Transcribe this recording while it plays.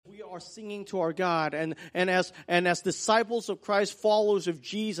are singing to our God. And as disciples of Christ, followers of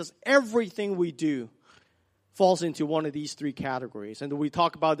Jesus, everything we do falls into one of these three categories. And we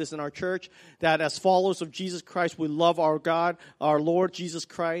talk about this in our church, that as followers of Jesus Christ, we love our God, our Lord Jesus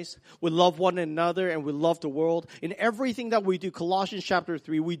Christ. We love one another and we love the world. In everything that we do, Colossians chapter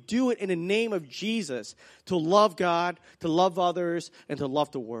 3, we do it in the name of Jesus to love God, to love others, and to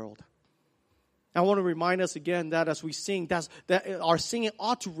love the world. I want to remind us again that as we sing, that our singing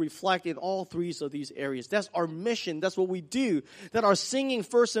ought to reflect in all three of these areas. That's our mission. That's what we do. That our singing,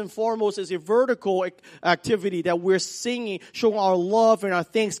 first and foremost, is a vertical activity, that we're singing, showing our love and our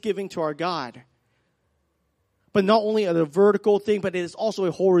thanksgiving to our God. But not only a vertical thing, but it is also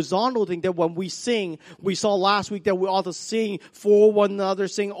a horizontal thing, that when we sing, we saw last week that we ought to sing for one another,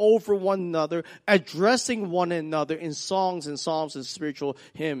 sing over one another, addressing one another in songs and psalms and spiritual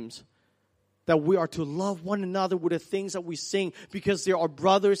hymns. That we are to love one another with the things that we sing, because there are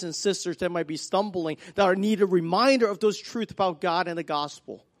brothers and sisters that might be stumbling, that need a reminder of those truths about God and the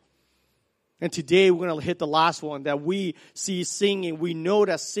gospel. And today we're going to hit the last one, that we see singing. We know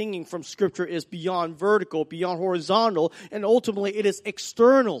that singing from Scripture is beyond vertical, beyond horizontal, and ultimately it is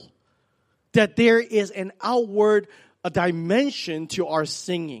external. That there is an outward dimension to our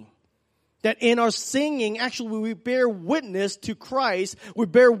singing. That in our singing, actually, we bear witness to Christ. We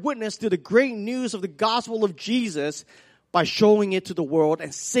bear witness to the great news of the gospel of Jesus by showing it to the world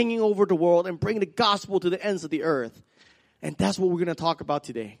and singing over the world and bringing the gospel to the ends of the earth. And that's what we're going to talk about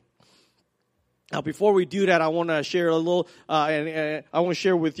today. Now, before we do that, I want to share a little, I want to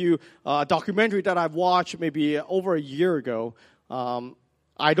share with you a documentary that I've watched maybe over a year ago.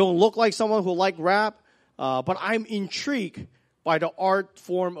 I don't look like someone who likes rap, but I'm intrigued by the art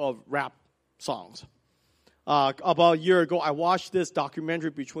form of rap songs. About a year ago, I watched this documentary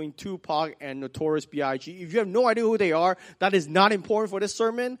between Tupac and Notorious B.I.G. If you have no idea who they are, that is not important for this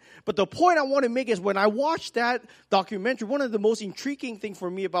sermon. But the point I want to make is when I watched that documentary, one of the most intriguing things for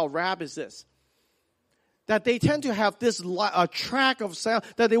me about rap is this. That they tend to have this track of sound,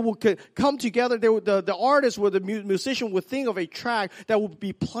 that they will come together. The artist or the musician would think of a track that would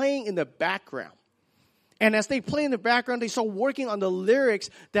be playing in the background. And as they play in the background, they start working on the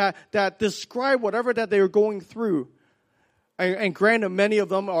lyrics that describe whatever that they're going through. And granted, many of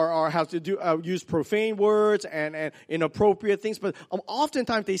them have to use profane words and inappropriate things. But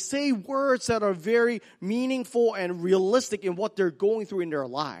oftentimes they say words that are very meaningful and realistic in what they're going through in their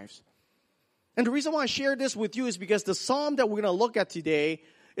lives. And the reason why I share this with you is because the psalm that we're going to look at today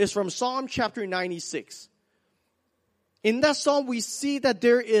is from Psalm chapter 96. In that psalm, we see that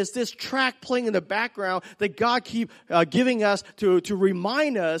there is this track playing in the background that God keeps giving us to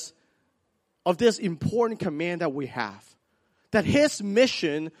remind us of this important command that we have. That His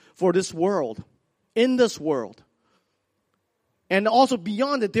mission for this world, in this world, and also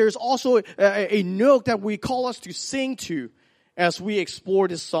beyond it, there's also a note that we call us to sing to as we explore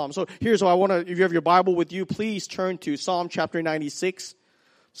this psalm. So here's what I want to, if you have your Bible with you, please turn to Psalm chapter 96.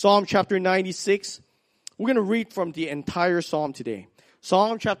 Psalm chapter 96. We're going to read from the entire psalm today.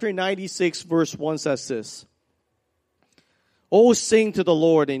 Psalm chapter 96 verse 1 says this. Oh, sing to the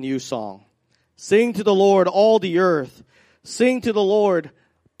Lord a new song. Sing to the Lord all the earth. Sing to the Lord,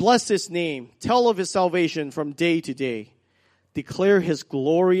 bless His name. Tell of His salvation from day to day. Declare His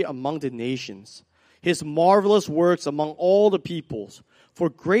glory among the nations. His marvelous works among all the peoples.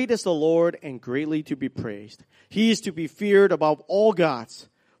 For great is the Lord and greatly to be praised. He is to be feared above all gods.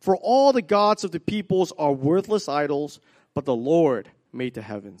 For all the gods of the peoples are worthless idols, but the Lord made the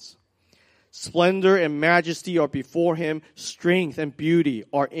heavens. Splendor and majesty are before Him. Strength and beauty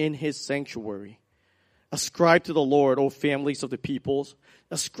are in His sanctuary. Ascribe to the Lord, O families of the peoples.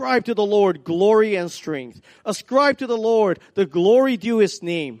 Ascribe to the Lord glory and strength. Ascribe to the Lord the glory due His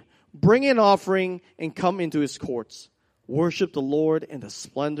name. Bring an offering and come into His courts. Worship the Lord in the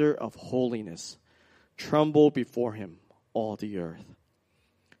splendor of holiness. Tremble before Him, all the earth.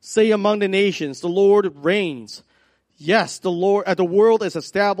 Say among the nations, the Lord reigns. Yes, the world is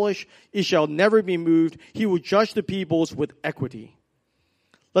established. It shall never be moved. He will judge the peoples with equity.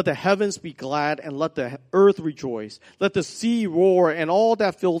 Let the heavens be glad and let the earth rejoice. Let the sea roar and all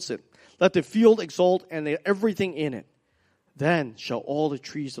that fills it. Let the field exult and everything in it. Then shall all the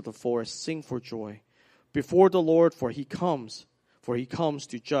trees of the forest sing for joy before the Lord, for He comes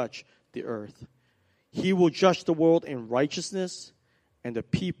to judge the earth. He will judge the world in righteousness and the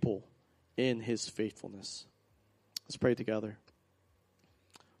people in His faithfulness. Let's pray together.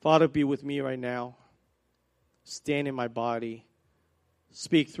 Father, be with me right now. Stand in my body.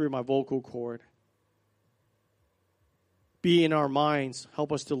 Speak through my vocal cord. Be in our minds.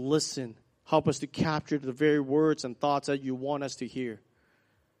 Help us to listen. Help us to capture the very words and thoughts that You want us to hear.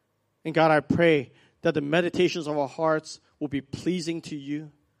 And God, I pray that the meditations of our hearts will be pleasing to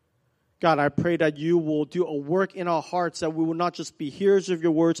you. God, I pray that you will do a work in our hearts, that we will not just be hearers of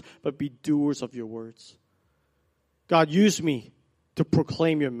your words, but be doers of your words. God, use me to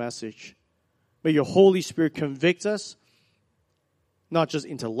proclaim your message. May your Holy Spirit convict us, not just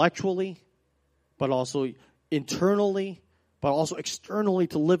intellectually, but also internally, but also externally,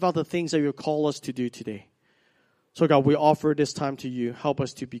 to live out the things that you call us to do today. So God, we offer this time to you. Help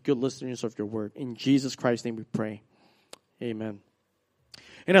us to be good listeners of your word. In Jesus Christ's name we pray. Amen.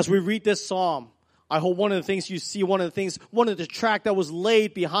 And as we read this psalm, I hope one of the things you see, one of the track that was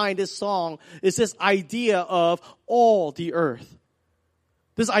laid behind this song is this idea of all the earth.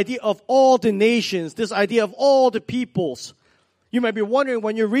 This idea of all the nations, this idea of all the peoples. You might be wondering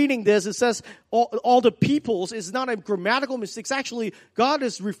when you're reading this, it says all the peoples is not a grammatical mistake. It's actually, God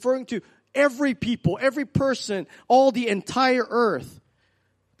is referring to every people, every person, all the entire earth.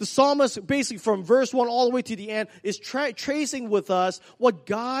 The psalmist, basically from verse 1 all the way to the end, is tracing with us what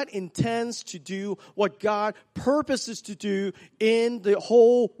God intends to do, what God purposes to do in the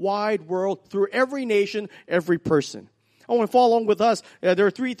whole wide world through every nation, every person. I want to follow along with us. There are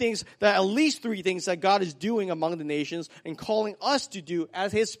at least three things that God is doing among the nations and calling us to do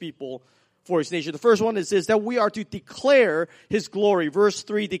as His people for His nation. The first one is this, that we are to declare His glory. Verse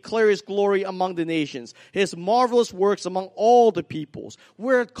 3, declare His glory among the nations, His marvelous works among all the peoples.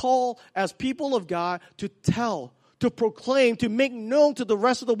 We're called as people of God to tell, to proclaim, to make known to the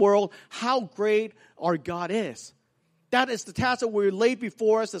rest of the world how great our God is. That is the task that we're laid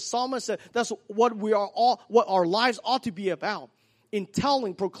before us. The psalmist said that's what our lives ought to be about. In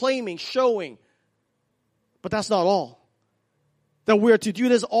telling, proclaiming, showing. But that's not all. That we're to do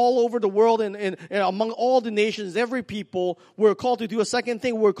this all over the world and among all the nations, every people. We're called to do a second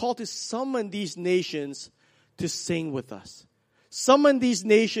thing. We're called to summon these nations to sing with us. Summon these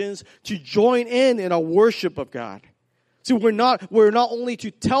nations to join in our worship of God. See, we're not only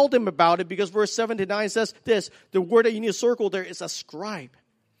to tell them about it, because verse 7 to 9 says this, the word that you need to circle there is ascribe.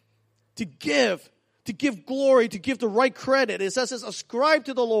 To give glory, to give the right credit. It says ascribe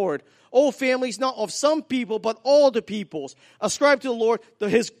to the Lord, O families, not of some people, but all the peoples. Ascribe to the Lord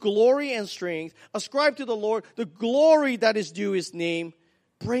His glory and strength. Ascribe to the Lord the glory that is due His name.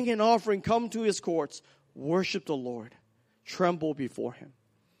 Bring an offering, come to His courts. Worship the Lord. Tremble before Him.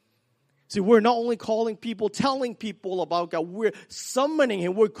 See, we're not only calling people, telling people about God, we're summoning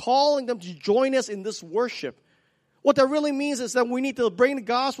Him. We're calling them to join us in this worship. What that really means is that we need to bring the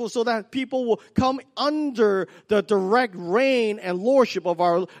gospel so that people will come under the direct reign and lordship of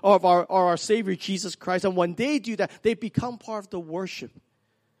our Savior Jesus Christ. And when they do that, they become part of the worship.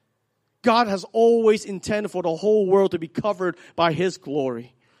 God has always intended for the whole world to be covered by His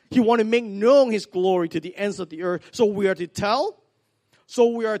glory. He wanted to make known His glory to the ends of the earth. So we are to tell. So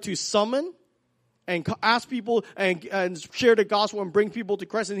we are to summon and ask people and share the gospel and bring people to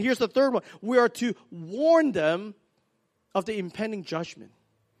Christ. And here's the third one. We are to warn them of the impending judgment.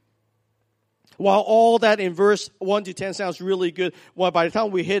 While all that in verse 1 to 10 sounds really good, well, by the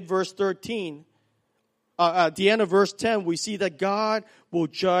time we hit verse 13, at the end of verse 10, we see that God will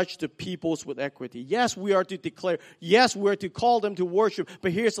judge the peoples with equity. Yes, we are to declare. Yes, we are to call them to worship.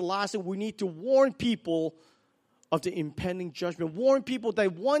 But here's the last thing. We need to warn people of the impending judgment. Warn people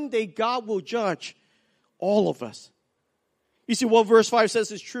that one day God will judge all of us. You see, what verse 5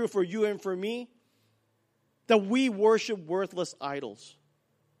 says is true for you and for me. That we worship worthless idols.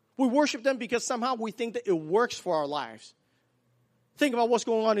 We worship them because somehow we think that it works for our lives. Think about what's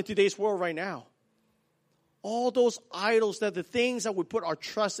going on in today's world right now. All those idols, that the things that we put our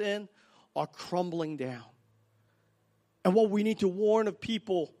trust in, are crumbling down. And what we need to warn of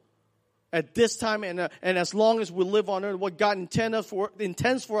people at this time and as long as we live on earth, what God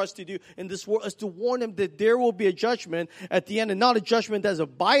intends for us to do in this world is to warn them that there will be a judgment at the end, and not a judgment that's a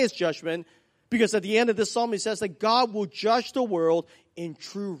biased judgment, because at the end of this psalm it says that God will judge the world in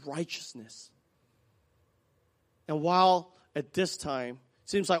true righteousness. And while at this time it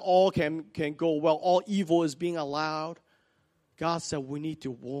seems like all can go well, all evil is being allowed, God said we need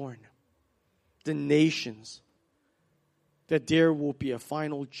to warn the nations that there will be a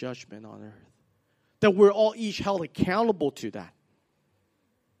final judgment on earth. That we're all each held accountable to that.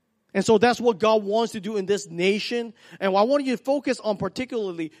 And so that's what God wants to do in this nation. And I want you to focus on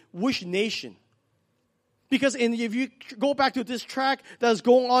particularly which nation. Because if you go back to this track that's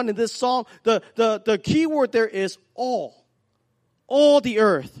going on in this song, the key word there is all. All the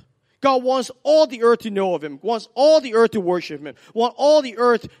earth. God wants all the earth to know of Him. Wants all the earth to worship Him. Wants all the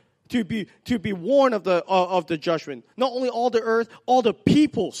earth to be warned of the judgment. Not only all the earth, all the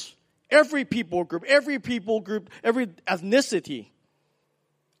peoples, every people group, every ethnicity,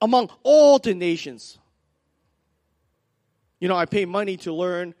 among all the nations. You know, I pay money to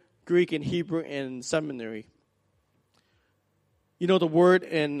learn Greek and Hebrew in seminary. You know, the word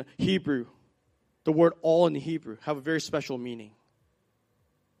in Hebrew, the word all in Hebrew, have a very special meaning.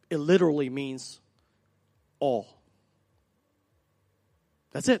 It literally means all.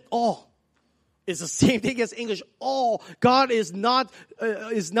 That's it, all. It's the same thing as English, all. God is not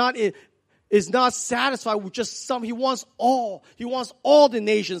satisfied with just some. He wants all. He wants all the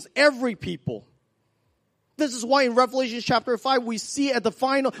nations, every people. This is why in Revelation chapter 5, we see at the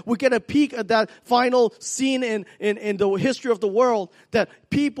final, we get a peek at that final scene in the history of the world, that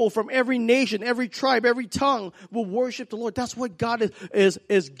people from every nation, every tribe, every tongue will worship the Lord. That's what God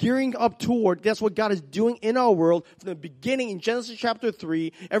is gearing up toward. That's what God is doing in our world from the beginning in Genesis chapter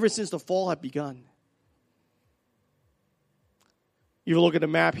 3, ever since the fall had begun. You look at the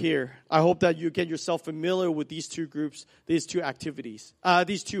map here. I hope that you get yourself familiar with these two groups, these two activities,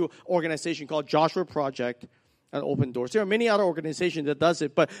 these two organizations called Joshua Project and Open Doors. There are many other organizations that does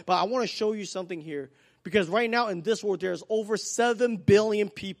it, but I want to show you something here, because right now in this world there's over 7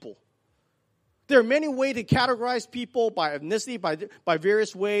 billion people. There are many ways to categorize people by ethnicity, by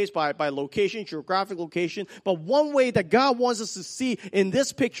various ways, by location, geographic location. But one way that God wants us to see in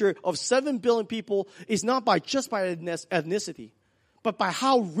this picture of 7 billion people is not just by ethnicity, but by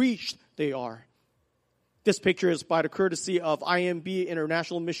how reached they are. This picture is by the courtesy of IMB,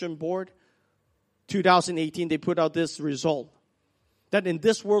 International Mission Board. 2018, they put out this result. That in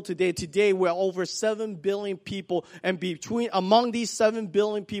this world today we're over 7 billion people. And among these 7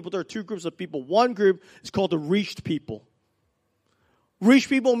 billion people, there are two groups of people. One group is called the reached people. Reached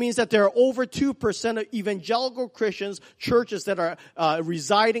people means that there are over 2% of evangelical Christians, churches that are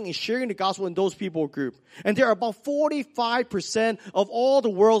residing and sharing the gospel in those people group. And there are about 45% of all the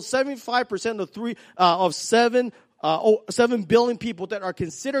world, 75% of 7 billion people that are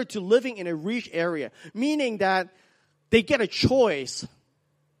considered to living in a reached area. Meaning that they get a choice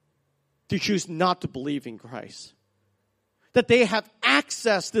to choose not to believe in Christ. That they have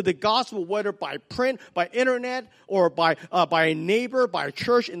access to the gospel, whether by print, by internet, or by a neighbor, by a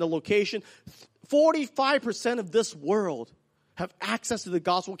church in the location. 45% of this world have access to the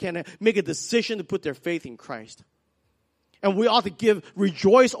gospel, can make a decision to put their faith in Christ. And we ought to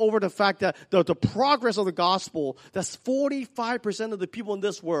rejoice over the fact that the progress of the gospel, that's 45% of the people in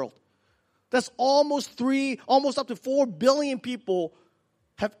this world. That's almost up to 4 billion people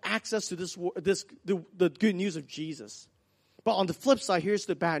have access to the good news of Jesus. But on the flip side, here's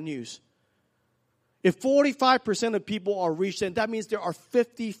the bad news. If 45% of people are reached, then that means there are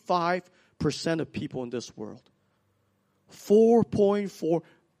 55% of people in this world. 4.4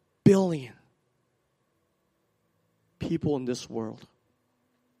 billion people in this world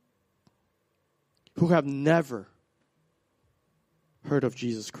who have never heard of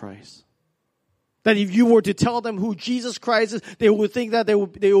Jesus Christ. That if you were to tell them who Jesus Christ is, they would think that they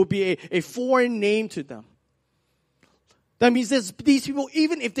would be a foreign name to them. That means these people,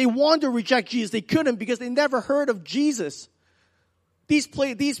 even if they wanted to reject Jesus, they couldn't because they never heard of Jesus. These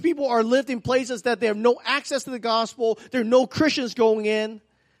people are lived in places that they have no access to the gospel. There are no Christians going in.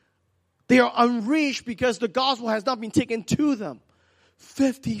 They are unreached because the gospel has not been taken to them.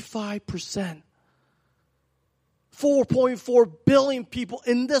 55%. 4.4 billion people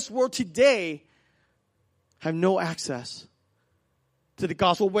in this world today have no access to the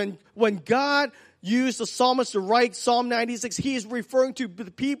gospel. When God used the psalmist to write Psalm 96, he is referring to the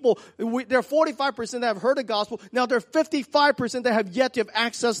people. There are 45% that have heard the gospel. Now there are 55% that have yet to have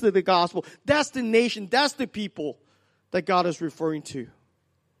access to the gospel. That's the nation. That's the people that God is referring to.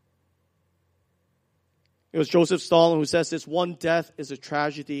 It was Joseph Stalin who says this: one death is a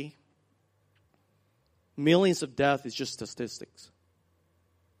tragedy. Millions of deaths is just statistics.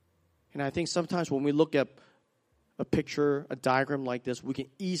 And I think sometimes when we look at a picture, a diagram like this, we can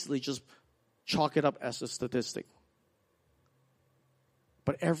easily just chalk it up as a statistic.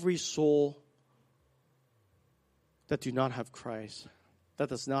 But every soul that does not have Christ,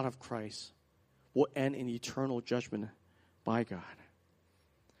 will end in eternal judgment by God.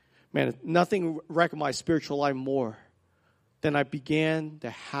 Man, nothing wrecked my spiritual life more than I began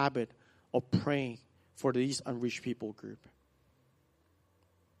the habit of praying for these unreached people group.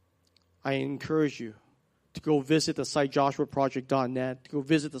 I encourage you to go visit the site joshuaproject.net, to go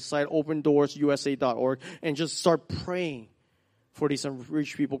visit the site opendoorsusa.org, and just start praying for these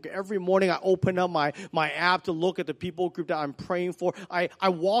unreached people. Every morning I open up my app to look at the people group that I'm praying for. I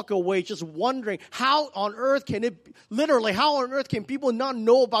walk away just wondering how on earth can people not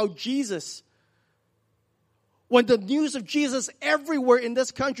know about Jesus? When the news of Jesus everywhere in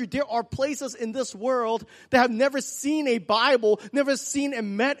this country, there are places in this world that have never seen a Bible, never seen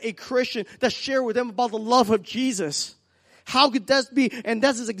and met a Christian that share with them about the love of Jesus. How could that be? And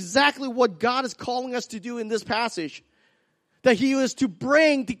that is exactly what God is calling us to do in this passage. That He is to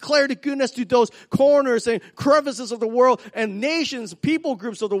declare the goodness to those corners and crevices of the world and nations, people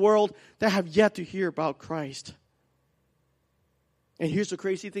groups of the world that have yet to hear about Christ. And here's the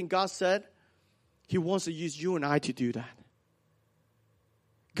crazy thing God said. He wants to use you and I to do that.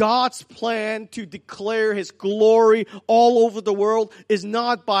 God's plan to declare His glory all over the world is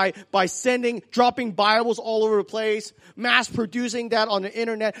not by dropping Bibles all over the place, mass producing that on the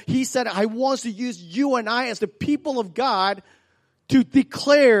internet. He said, I want to use you and I as the people of God to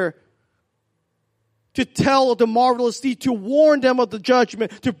declare, to tell of the marvelous deed, to warn them of the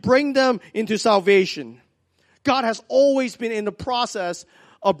judgment, to bring them into salvation. God has always been in the process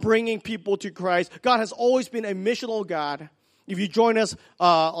of bringing people to Christ. God has always been a missional God. If you join us in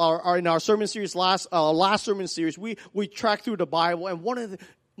our sermon series, last sermon series, we track through the Bible, and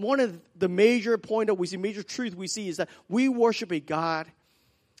one of the major point that we see, major truth we see, is that we worship a God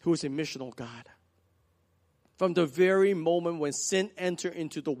who is a missional God. From the very moment when sin entered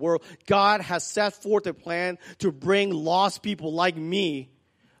into the world, God has set forth a plan to bring lost people like me,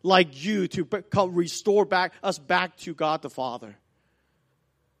 like you, to restore us back to God the Father.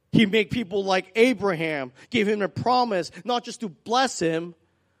 He made people like Abraham, gave him a promise, not just to bless him,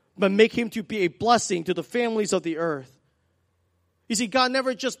 but make him to be a blessing to the families of the earth. You see, God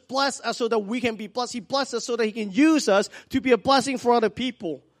never just blessed us so that we can be blessed. He blessed us so that He can use us to be a blessing for other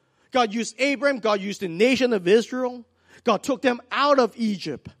people. God used Abraham. God used the nation of Israel. God took them out of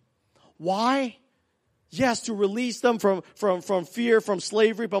Egypt. Why? Yes, to release them from fear, from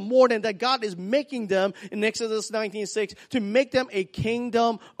slavery, but more than that, God is making them, in Exodus 19:6, to make them a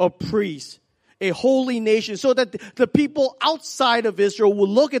kingdom of priests, a holy nation, so that the people outside of Israel will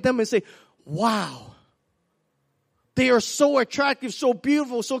look at them and say, wow, they are so attractive, so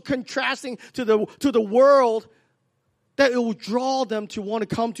beautiful, so contrasting to the world, that it will draw them to want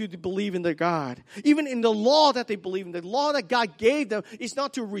to come to believe in their God. Even in the law that they believe in, the law that God gave them is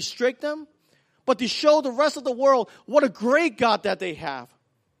not to restrict them, but to show the rest of the world what a great God that they have.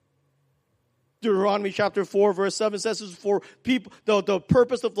 Deuteronomy chapter 4 verse 7 says is for people, the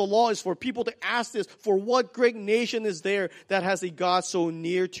purpose of the law is for people to ask this, for what great nation is there that has a God so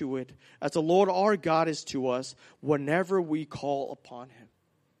near to it, as the Lord our God is to us whenever we call upon Him.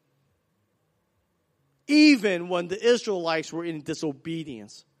 Even when the Israelites were in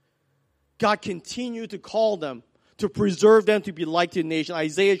disobedience, God continued to call them, to preserve them to be like to the nation.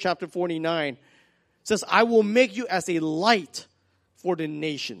 Isaiah chapter 49 says, I will make you as a light for the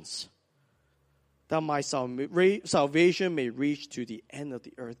nations, that my salvation may reach to the end of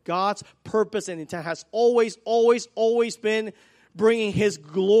the earth. God's purpose and intent has always been bringing His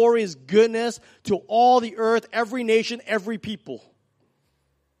glory, His goodness to all the earth, every nation, every people.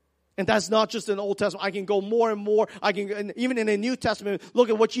 And that's not just in the Old Testament. I can go more and more. Even in the New Testament, look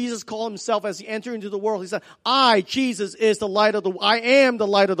at what Jesus called Himself as He entered into the world. He said, Jesus, I am the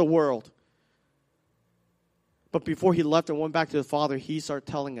light of the world. But before He left and went back to the Father, He started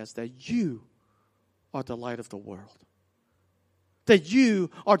telling us that you are the light of the world. That you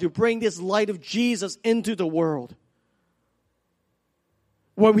are to bring this light of Jesus into the world.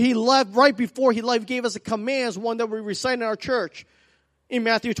 When He left, right before He left, He gave us a command, one that we recite in our church. In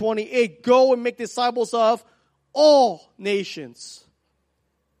Matthew 28, go and make disciples of all nations.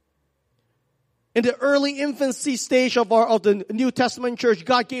 In the early infancy stage of the New Testament church,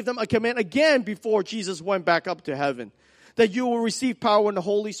 God gave them a command again before Jesus went back up to heaven. That you will receive power when the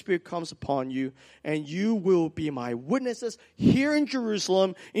Holy Spirit comes upon you, and you will be my witnesses here in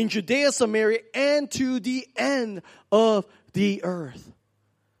Jerusalem, in Judea, Samaria, and to the end of the earth.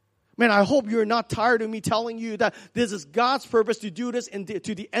 Man, I hope you're not tired of me telling you that this is God's purpose to do this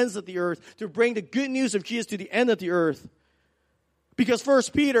to the ends of the earth, to bring the good news of Jesus to the end of the earth. Because 1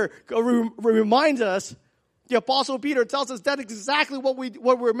 Peter reminds us, the Apostle Peter tells us that is exactly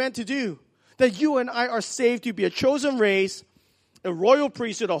what we're meant to do. That you and I are saved to be a chosen race, a royal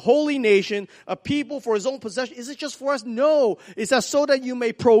priesthood, a holy nation, a people for His own possession. Is it just for us? No. It's that so that you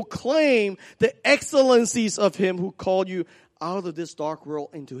may proclaim the excellencies of Him who called you out of this dark world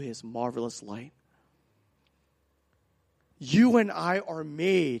into His marvelous light. You and I are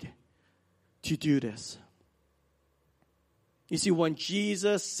made to do this. You see, when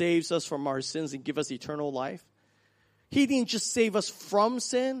Jesus saves us from our sins and gives us eternal life, He didn't just save us from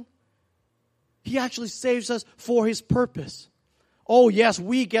sin. He actually saves us for His purpose. Oh, yes,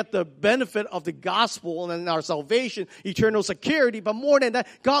 we get the benefit of the gospel and our salvation, eternal security. But more than that,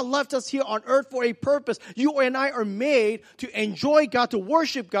 God left us here on earth for a purpose. You and I are made to enjoy God, to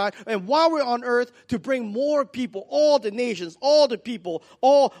worship God. And while we're on earth, to bring more people, all the nations, all the people,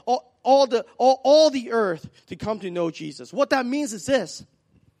 all the earth to come to know Jesus. What that means is this,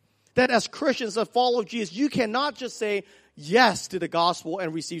 that as Christians that follow Jesus, you cannot just say yes to the gospel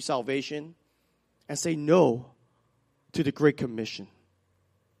and receive salvation and say no to the Great Commission.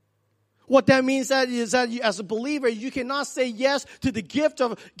 What that means is that you, as a believer, you cannot say yes to the gift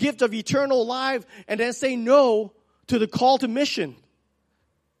of eternal life and then say no to the call to mission.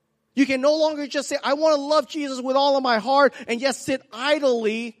 You can no longer just say, I want to love Jesus with all of my heart, and yet sit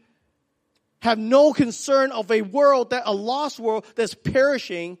idly, have no concern of a lost world that's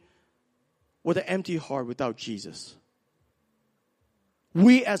perishing with an empty heart without Jesus.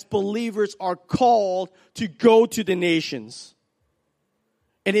 We as believers are called to go to the nations.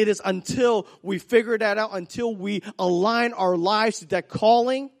 And it is until we figure that out, until we align our lives to that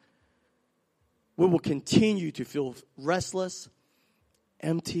calling, we will continue to feel restless,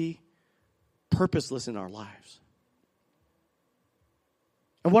 empty, purposeless in our lives.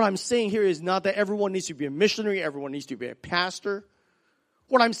 And what I'm saying here is not that everyone needs to be a missionary, everyone needs to be a pastor.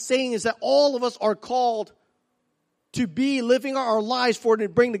 What I'm saying is that all of us are called to be living our lives to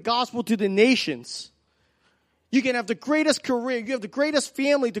bring the gospel to the nations. You can have the greatest career, you have the greatest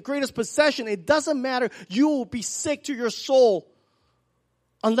family, the greatest possession. It doesn't matter. You will be sick to your soul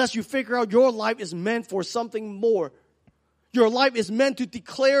unless you figure out your life is meant for something more. Your life is meant to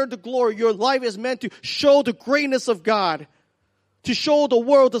declare the glory. Your life is meant to show the greatness of God, to show the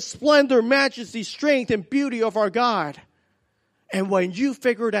world the splendor, majesty, strength, and beauty of our God. And when you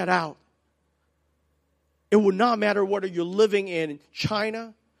figure that out, it will not matter whether you're living in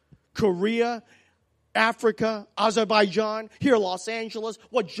China, Korea, Africa, Azerbaijan, here in Los Angeles,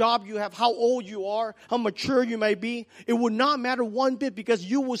 what job you have, how old you are, how mature you may be. It will not matter one bit, because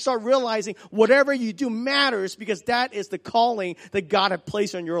you will start realizing whatever you do matters, because that is the calling that God has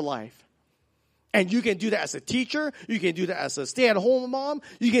placed on your life. And you can do that as a teacher. You can do that as a stay-at-home mom.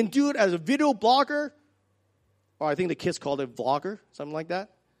 You can do it as a video blogger. Or I think the kids call it vlogger, something like that.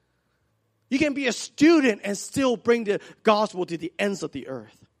 You can be a student and still bring the gospel to the ends of the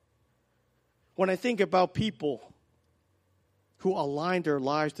earth. When I think about people who align their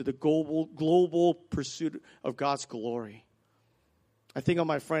lives to the global pursuit of God's glory, I think of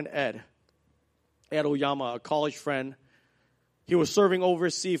my friend Ed Oyama, a college friend. He was serving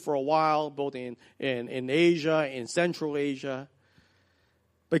overseas for a while, both in Asia, in Central Asia.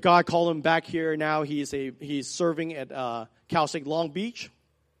 But God called him back here now. He's serving at Cal State Long Beach.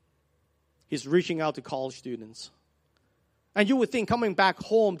 He's reaching out to college students. And you would think coming back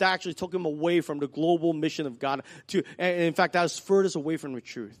home, that actually took him away from the global mission of God. And in fact, that was furthest away from the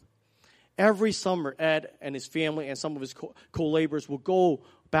truth. Every summer, Ed and his family and some of his co-laborers will go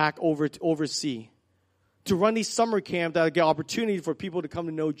back overseas to run these summer camps that get opportunity for people to come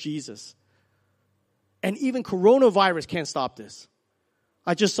to know Jesus. And even coronavirus can't stop this.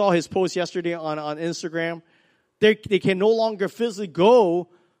 I just saw his post yesterday on Instagram. They can no longer physically go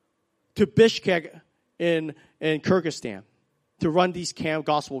to Bishkek in Kyrgyzstan to run these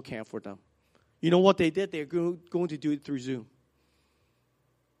gospel camp for them. You know what they did? They're going to do it through Zoom.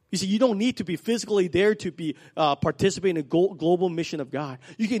 You see, you don't need to be physically there to be participating in the global mission of God.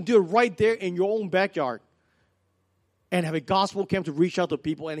 You can do it right there in your own backyard and have a gospel camp to reach out to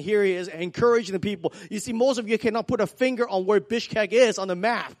people. And here he is encouraging the people. You see, most of you cannot put a finger on where Bishkek is on the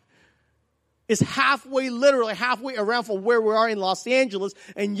map. It's literally halfway around from where we are in Los Angeles.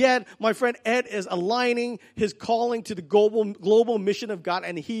 And yet, my friend Ed is aligning his calling to the global mission of God.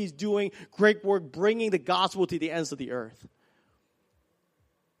 And he's doing great work, bringing the gospel to the ends of the earth.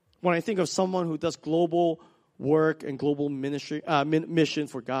 When I think of someone who does global work and global ministry, mission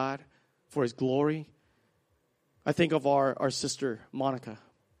for God, for His glory, I think of our sister, Monica.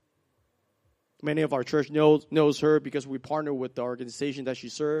 Many of our church knows her because we partner with the organization that she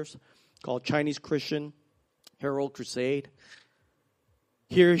serves, called Chinese Christian Herald Crusade.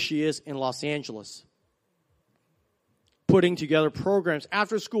 Here she is in Los Angeles, putting together programs,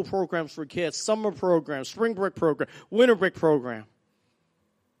 after-school programs for kids, summer programs, spring break program, winter break program.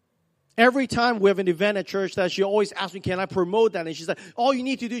 Every time we have an event at church, that she always asks me, can I promote that? And she said, all you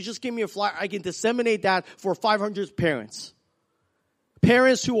need to do is just give me a flyer. I can disseminate that for 500 parents.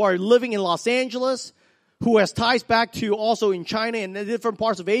 Parents who are living in Los Angeles, who has ties back to also in China and different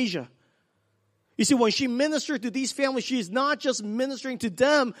parts of Asia. You see, when she ministered to these families, she is not just ministering to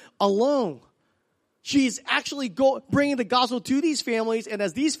them alone. She's actually bringing the gospel to these families, and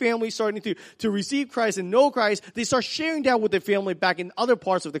as these families starting to receive Christ and know Christ, they start sharing that with their family back in other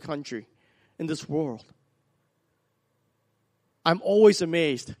parts of the country, in this world. I'm always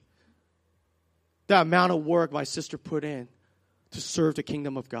amazed the amount of work my sister put in to serve the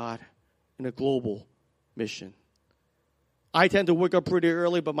kingdom of God in a global mission. I tend to wake up pretty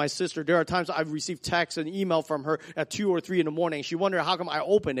early, but my sister, there are times I've received text and email from her at 2 or 3 in the morning. She wonders how come I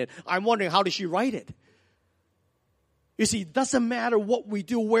opened it. I'm wondering how did she write it. You see, it doesn't matter what we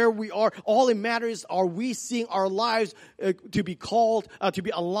do, where we are. All it matters is, are we seeing our lives to be called, to be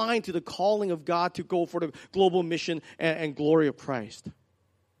aligned to the calling of God to go for the global mission and glory of Christ.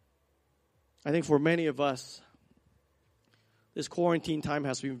 I think for many of us, this quarantine time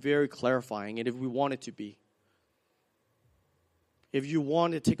has been very clarifying, and if we want it to be. If you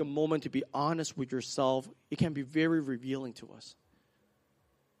want to take a moment to be honest with yourself, it can be very revealing to us.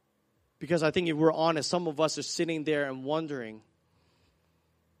 Because I think if we're honest, some of us are sitting there and wondering,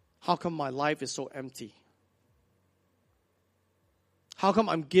 how come my life is so empty? How come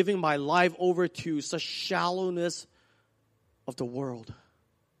I'm giving my life over to such shallowness of the world?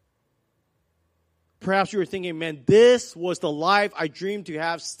 Perhaps you were thinking, man, this was the life I dreamed to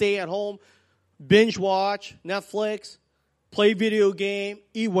have. Stay at home, binge watch, Netflix, play video game,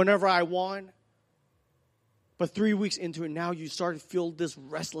 eat whenever I want. But 3 weeks into it, now you start to feel this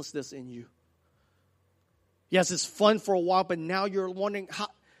restlessness in you. Yes, it's fun for a while, but now you're wondering, how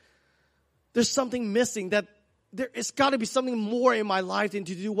there's something missing, that it's got to be something more in my life than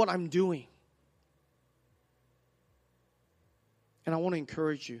to do what I'm doing. And I want to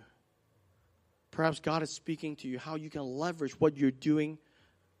encourage you. Perhaps God is speaking to you how you can leverage what you're doing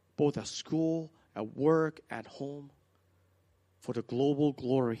both at school, at work, at home, for the global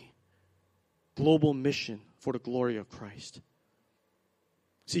glory, global mission for the glory of Christ.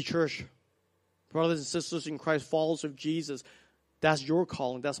 See, church, brothers and sisters in Christ, followers of Jesus, that's your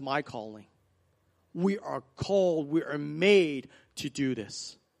calling, that's my calling. We are called, we are made to do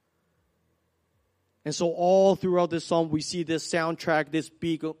this. And so all throughout this song, we see this soundtrack, this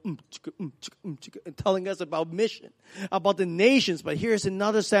beat go, telling us about mission, about the nations. But here's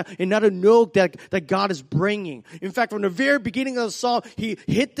another sound, another note that God is bringing. In fact, from the very beginning of the song, He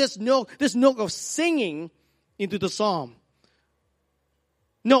hit this note of singing into the psalm.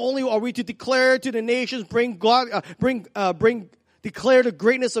 Not only are we to declare to the nations, declare the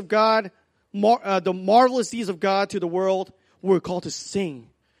greatness of God, the marvelous deeds of God to the world, we're called to sing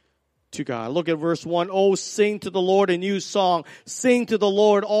to God. Look at verse 1. Oh, sing to the Lord a new song. Sing to the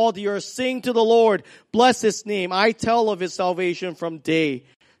Lord, all the earth. Sing to the Lord. Bless His name. I tell of His salvation from day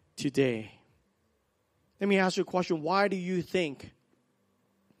to day. Let me ask you a question. Why do you think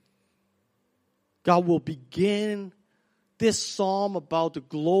God will begin this psalm about the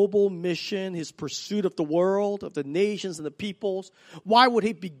global mission, His pursuit of the world, of the nations and the peoples? Why would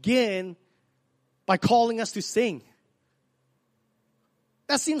He begin by calling us to sing?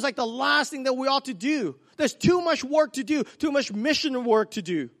 That seems like the last thing that we ought to do. There's too much work to do, too much mission work to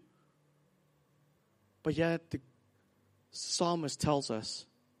do. But yet the psalmist tells us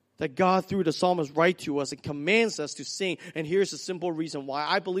that God, through the psalmist, writes to us and commands us to sing. And here's the simple reason why.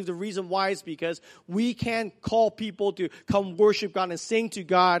 I believe the reason why is because we can't call people to come worship God and sing to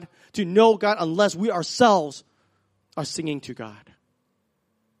God, to know God, unless we ourselves are singing to God.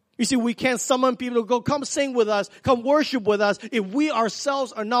 You see, we can't summon people to go, come sing with us, come worship with us, if we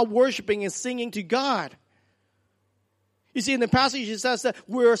ourselves are not worshiping and singing to God. You see, in the passage it says that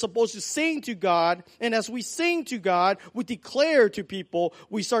we're supposed to sing to God, and as we sing to God, we declare to people,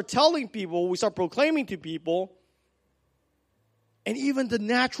 we start telling people, we start proclaiming to people, and even the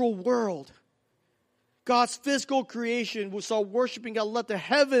natural world, God's physical creation will start worshiping God. Let the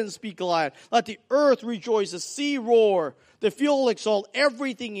heavens be glad. Let the earth rejoice, the sea roar, the field exalt,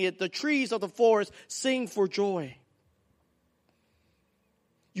 everything in it, the trees of the forest sing for joy.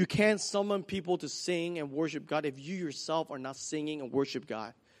 You can't summon people to sing and worship God if you yourself are not singing and worship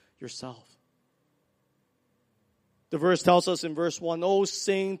God yourself. The verse tells us in verse 1, oh,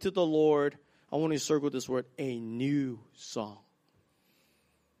 sing to the Lord. I want to circle this word, a new song.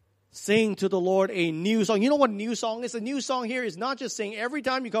 Sing to the Lord a new song. You know what a new song is? A new song here is not just saying every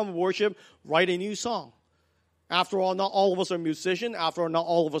time you come to worship, write a new song. After all, not all of us are musicians. After all, not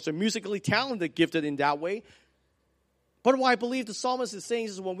all of us are musically talented, gifted in that way. But what I believe the psalmist is saying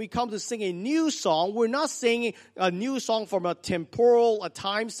is when we come to sing a new song, we're not singing a new song from a temporal, a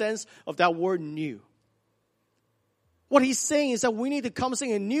time sense of that word new. What he's saying is that we need to come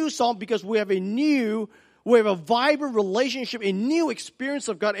sing a new song because we have a vibrant relationship, a new experience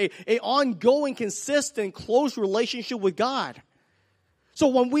of God, a ongoing, consistent, close relationship with God. So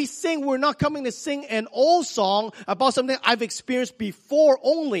when we sing, we're not coming to sing an old song about something I've experienced before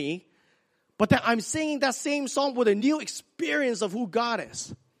only, but that I'm singing that same song with a new experience of who God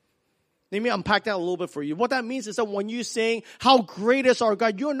is. Let me unpack that a little bit for you. What that means is that when you sing, how great is our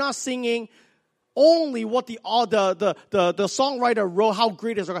God, you're not singing only what the songwriter wrote, how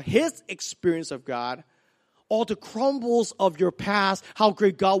great is our God, his experience of God, all the crumbles of your past, how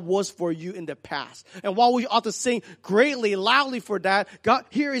great God was for you in the past. And while we ought to sing greatly, loudly for that, God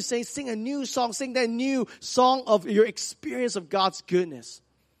here is saying, sing a new song, sing that new song of your experience of God's goodness.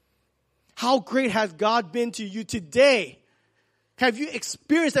 How great has God been to you today? Have you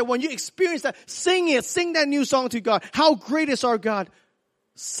experienced that? When you experience that, sing it. Sing that new song to God. How great is our God?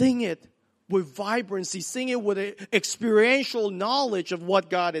 Sing it with vibrancy. Sing it with an experiential knowledge of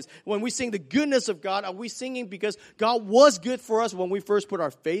what God is. When we sing the goodness of God, are we singing because God was good for us when we first put our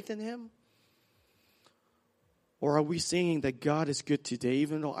faith in Him? Or are we singing that God is good today,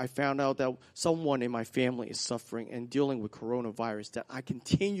 even though I found out that someone in my family is suffering and dealing with coronavirus, that I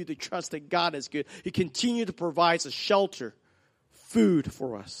continue to trust that God is good. He continues to provide a shelter, food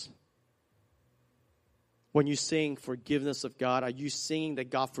for us. When you sing forgiveness of God, are you singing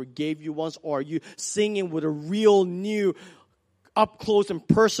that God forgave you once? Or are you singing with a real new, up close and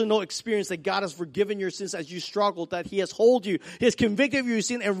personal experience that God has forgiven your sins as you struggled, that He has held you, He has convicted you of your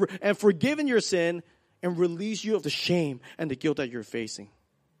sin and forgiven your sin and released you of the shame and the guilt that you're facing?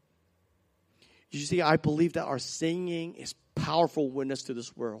 You see, I believe that our singing is powerful witness to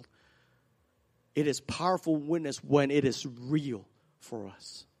this world. It is powerful witness when it is real for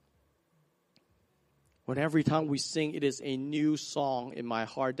us. When every time we sing, it is a new song in my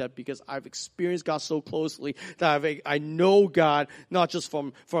heart, that because I've experienced God so closely, that I know God, not just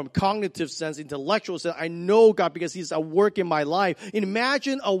from cognitive sense, intellectual sense. I know God because He's at work in my life.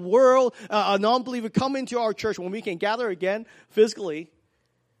 Imagine a world, a non-believer come into our church when we can gather again physically,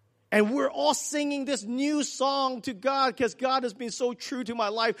 and we're all singing this new song to God because God has been so true to my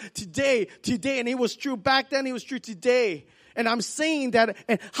life today, and He was true back then, He was true today. And I'm saying that,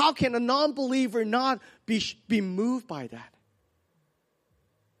 and how can a non-believer not be moved by that?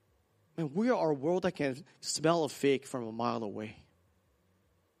 And we are a world that can smell a fig from a mile away.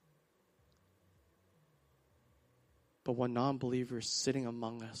 But when non-believers sitting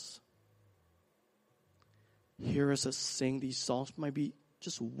among us hear us sing these songs, might be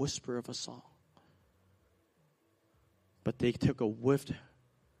just a whisper of a song, but they took a whiff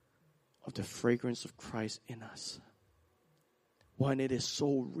of the fragrance of Christ in us. When it is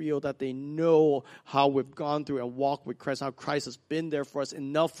so real that they know how we've gone through and walked with Christ, how Christ has been there for us,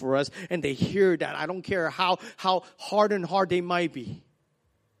 enough for us, and they hear that. I don't care how hard they might be.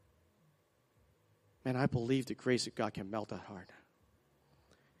 Man, I believe the grace of God can melt that heart.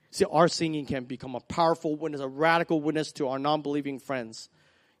 See, our singing can become a powerful witness, a radical witness to our non-believing friends.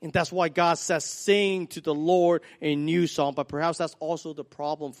 And that's why God says, sing to the Lord a new song. But perhaps that's also the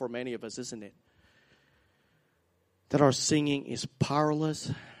problem for many of us, isn't it? That our singing is powerless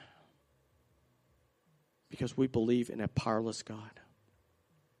because we believe in a powerless God.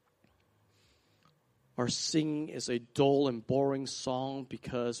 Our singing is a dull and boring song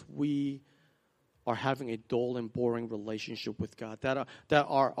because we are having a dull and boring relationship with God. That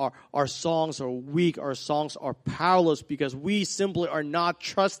our songs are weak, our songs are powerless because we simply are not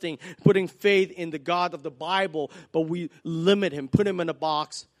trusting, putting faith in the God of the Bible, but we limit Him, put Him in a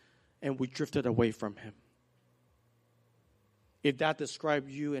box, and we drifted away from Him. If that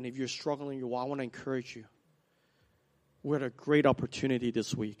describes you, and if you're struggling, I want to encourage you. We're at a great opportunity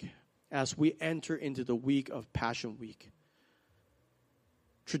this week as we enter into the week of Passion Week.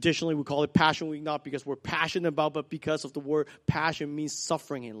 Traditionally, we call it Passion Week not because we're passionate about, but because of the word passion means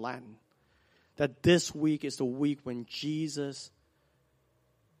suffering in Latin. That this week is the week when Jesus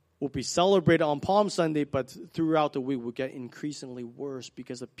will be celebrated on Palm Sunday, but throughout the week will get increasingly worse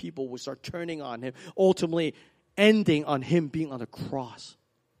because the people will start turning on Him, ultimately ending on Him being on the cross.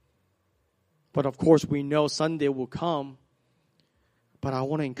 But of course, we know Sunday will come. But I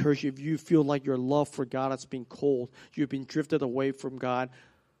want to encourage you, if you feel like your love for God has been cold, you've been drifted away from God,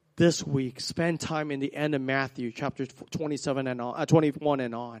 this week, spend time in the end of Matthew, chapter 27 and on, 21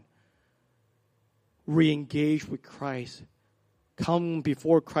 and on. Re-engage with Christ. Come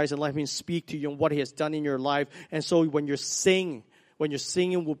before Christ and let Him speak to you on what He has done in your life. And so when you're singing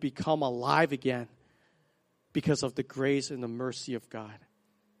will become alive again because of the grace and the mercy of God.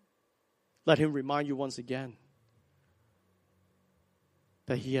 Let Him remind you once again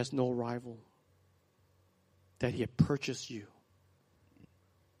that He has no rival, that He had purchased you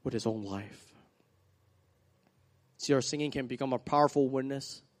with His own life. See, our singing can become a powerful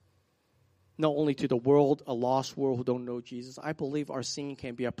witness not only to the world, a lost world who don't know Jesus. I believe our singing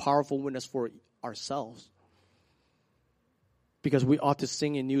can be a powerful witness for ourselves. Because we ought to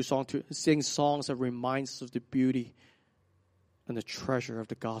sing a new song, to sing songs that remind us of the beauty and the treasure of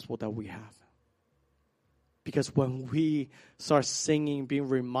the gospel that we have. Because when we start singing, being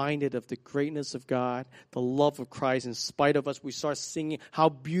reminded of the greatness of God, the love of Christ, in spite of us, we start singing how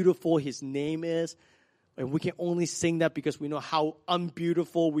beautiful His name is. And we can only sing that because we know how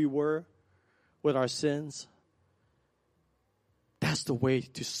unbeautiful we were with our sins. That's the way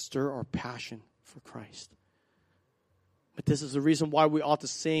to stir our passion for Christ. But this is the reason why we ought to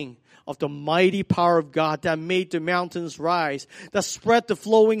sing of the mighty power of God that made the mountains rise, that spread the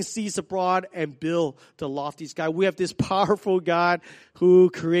flowing seas abroad and built the lofty sky. We have this powerful God who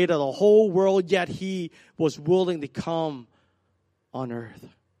created the whole world, yet He was willing to come on earth.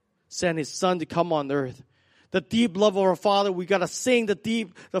 Send His Son to come on earth. The deep love of our Father, we got to sing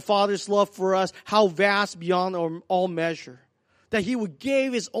the Father's love for us, how vast beyond all measure. That He would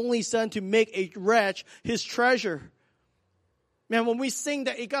give His only Son to make a wretch His treasure. Man, when we sing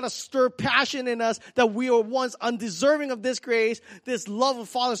that, it got to stir passion in us that we were once undeserving of this grace, this love of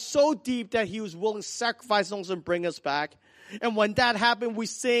Father so deep that He was willing to sacrifice us and bring us back. And when that happened, we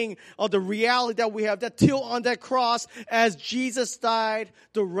sing of the reality that we have, that till on that cross, as Jesus died,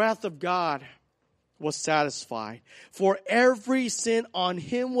 the wrath of God was satisfied. For every sin on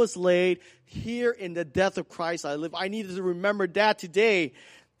Him was laid. Here in the death of Christ I live. I needed to remember that today,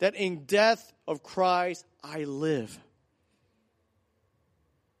 that in death of Christ I live.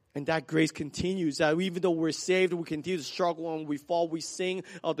 And that grace continues, that even though we're saved, we continue to struggle and we fall, we sing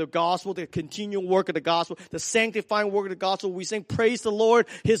of the gospel, the continual work of the gospel, the sanctifying work of the gospel. We sing, praise the Lord,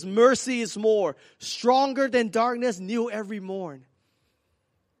 His mercy is more, stronger than darkness, new every morn.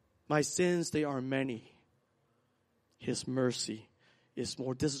 My sins, they are many. His mercy is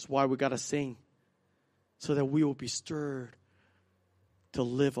more. This is why we got to sing, so that we will be stirred to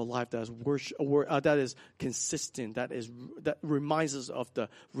live a life that is that is consistent, that reminds us of the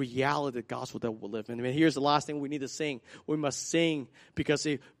reality of the gospel that we live in. And here's the last thing we need to sing. We must sing because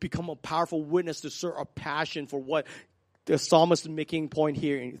it become a powerful witness to stir our passion for what the psalmist is making point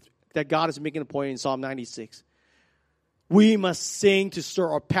here, that God is making a point in Psalm 96. We must sing to stir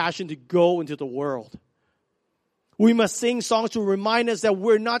our passion to go into the world. We must sing songs to remind us that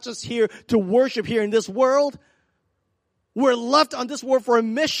we're not just here to worship here in this world. We're left on this world for a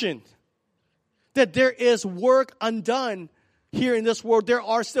mission. That there is work undone here in this world. There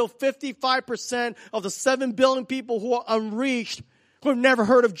are still 55% of the 7 billion people who are unreached, who have never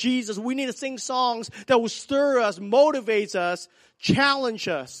heard of Jesus. We need to sing songs that will stir us, motivate us, challenge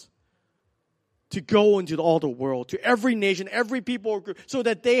us to go into all the world, to every nation, every people group, so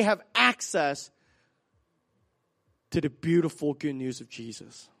that they have access to the beautiful good news of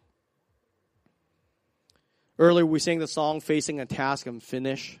Jesus. Earlier we sang the song, Facing a Task and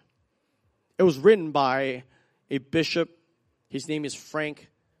Finish. It was written by a bishop. His name is Frank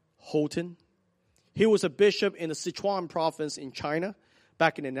Houghton. He was a bishop in the Sichuan province in China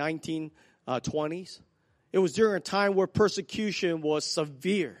back in the 1920s. It was during a time where persecution was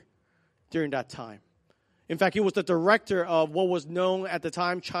severe during that time. In fact, he was the director of what was known at the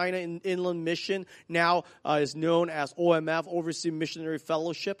time China Inland Mission, now is known as OMF, Overseas Missionary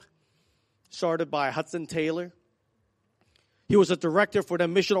Fellowship, started by Hudson Taylor. He was a director for the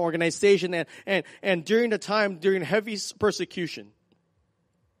mission organization, and during the time, during heavy persecution,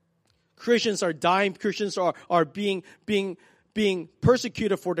 Christians are dying, Christians are being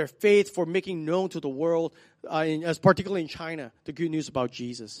persecuted for their faith, for making known to the world, as particularly in China, the good news about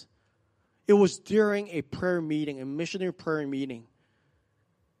Jesus. It was during a prayer meeting, a missionary prayer meeting,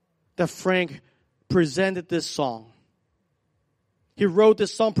 that Frank presented this song. He wrote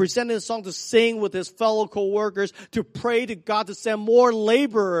this song, presented this song to sing with his fellow co-workers, to pray to God to send more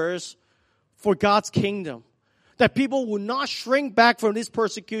laborers for God's kingdom. That people would not shrink back from this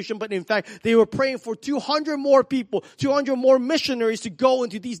persecution, but in fact, they were praying for 200 more people, 200 more missionaries to go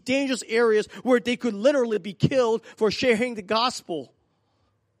into these dangerous areas where they could literally be killed for sharing the gospel.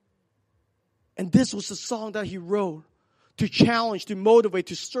 And this was the song that he wrote to challenge, to motivate,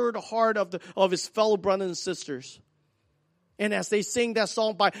 to stir the heart of his fellow brothers and sisters. And as they sing that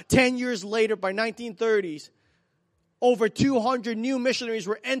song, by 10 years later, by 1930s, over 200 new missionaries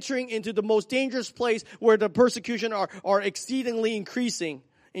were entering into the most dangerous place where the persecution are exceedingly increasing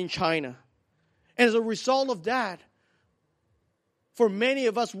in China. And as a result of that, for many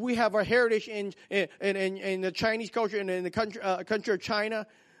of us, we have our heritage in the Chinese culture and in the country of China.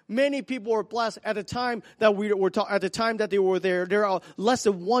 Many people were blessed at the time that at the time that they were there. There are less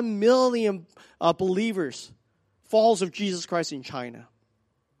than 1 million believers, followers of Jesus Christ in China.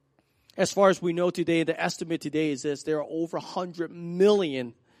 As far as we know today, the estimate today is this: there are over 100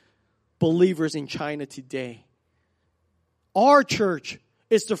 million believers in China today. Our church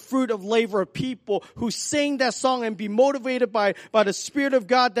is the fruit of labor of people who sing that song and be motivated by the Spirit of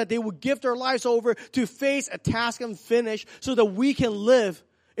God, that they would give their lives over to face a task and finish so that we can live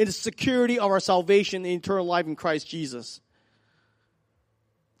in the security of our salvation and eternal life in Christ Jesus.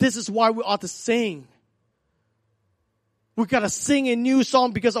 This is why we ought to sing. We got to sing a new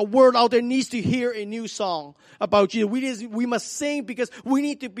song because a world out there needs to hear a new song about Jesus. We must sing because we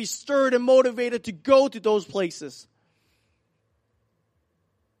need to be stirred and motivated to go to those places.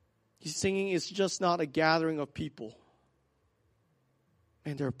 Singing is just not a gathering of people.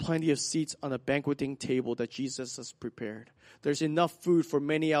 And there are plenty of seats on a banqueting table that Jesus has prepared. There's enough food for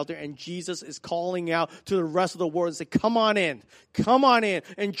many out there, and Jesus is calling out to the rest of the world and say, come on in,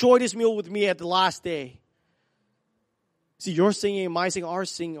 enjoy this meal with me at the last day. See, your singing and my singing, our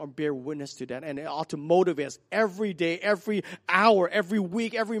singing, are bear witness to that, and it ought to motivate us every day, every hour, every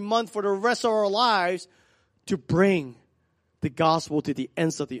week, every month for the rest of our lives to bring the gospel to the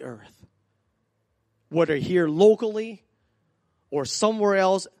ends of the earth. Whether here locally or somewhere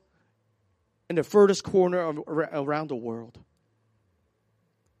else in the furthest corner around the world.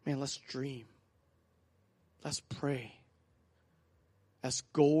 Man, let's dream. Let's pray. As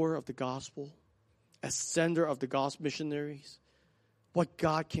goer of the gospel, as sender of the gospel missionaries, what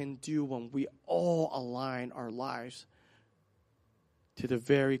God can do when we all align our lives to the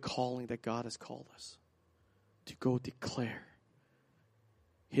very calling that God has called us, to go declare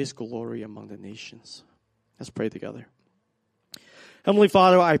His glory among the nations. Let's pray together. Heavenly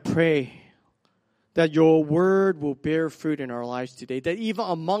Father, I pray that your word will bear fruit in our lives today. That even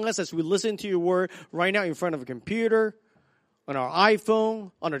among us, as we listen to your word right now in front of a computer, on our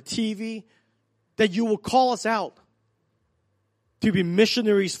iPhone, on our TV, that you will call us out to be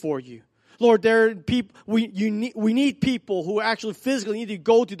missionaries for you. Lord, there are people, we need people who actually physically need to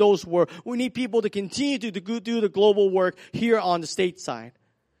go to those work. We need people to continue to do the global work here on the stateside.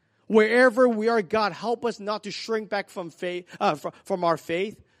 Wherever we are, God, help us not to shrink back from faith, from our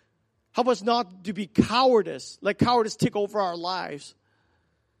faith. Help us not to be cowardice, let cowardice take over our lives.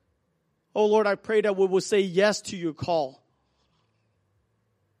 Oh Lord, I pray that we will say yes to your call.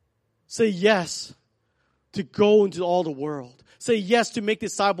 Say yes to go into all the world. Say yes to make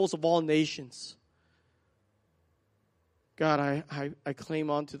disciples of all nations. God, I claim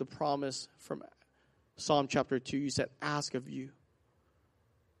on to the promise from Psalm chapter 2. You said, ask of you.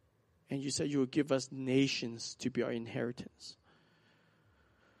 And you said you would give us nations to be our inheritance.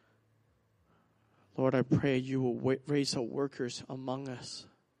 Lord, I pray you will raise up workers among us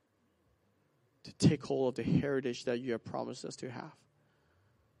to take hold of the heritage that you have promised us to have.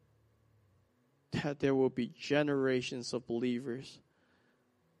 That there will be generations of believers,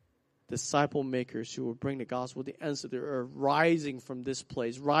 disciple makers who will bring the gospel to the ends of the earth, rising from this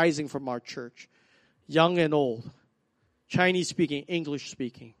place, rising from our church, young and old, Chinese speaking, English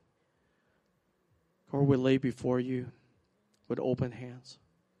speaking. Lord, we lay before you with open hands.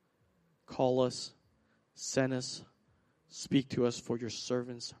 Call us, send us, speak to us, for your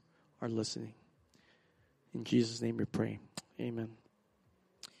servants are listening. In Jesus' name we pray. Amen.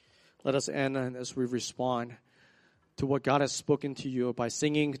 Let us end as we respond to what God has spoken to you by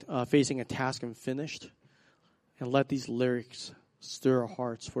singing, Facing a Task Unfinished. And let these lyrics stir our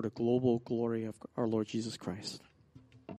hearts for the global glory of our Lord Jesus Christ.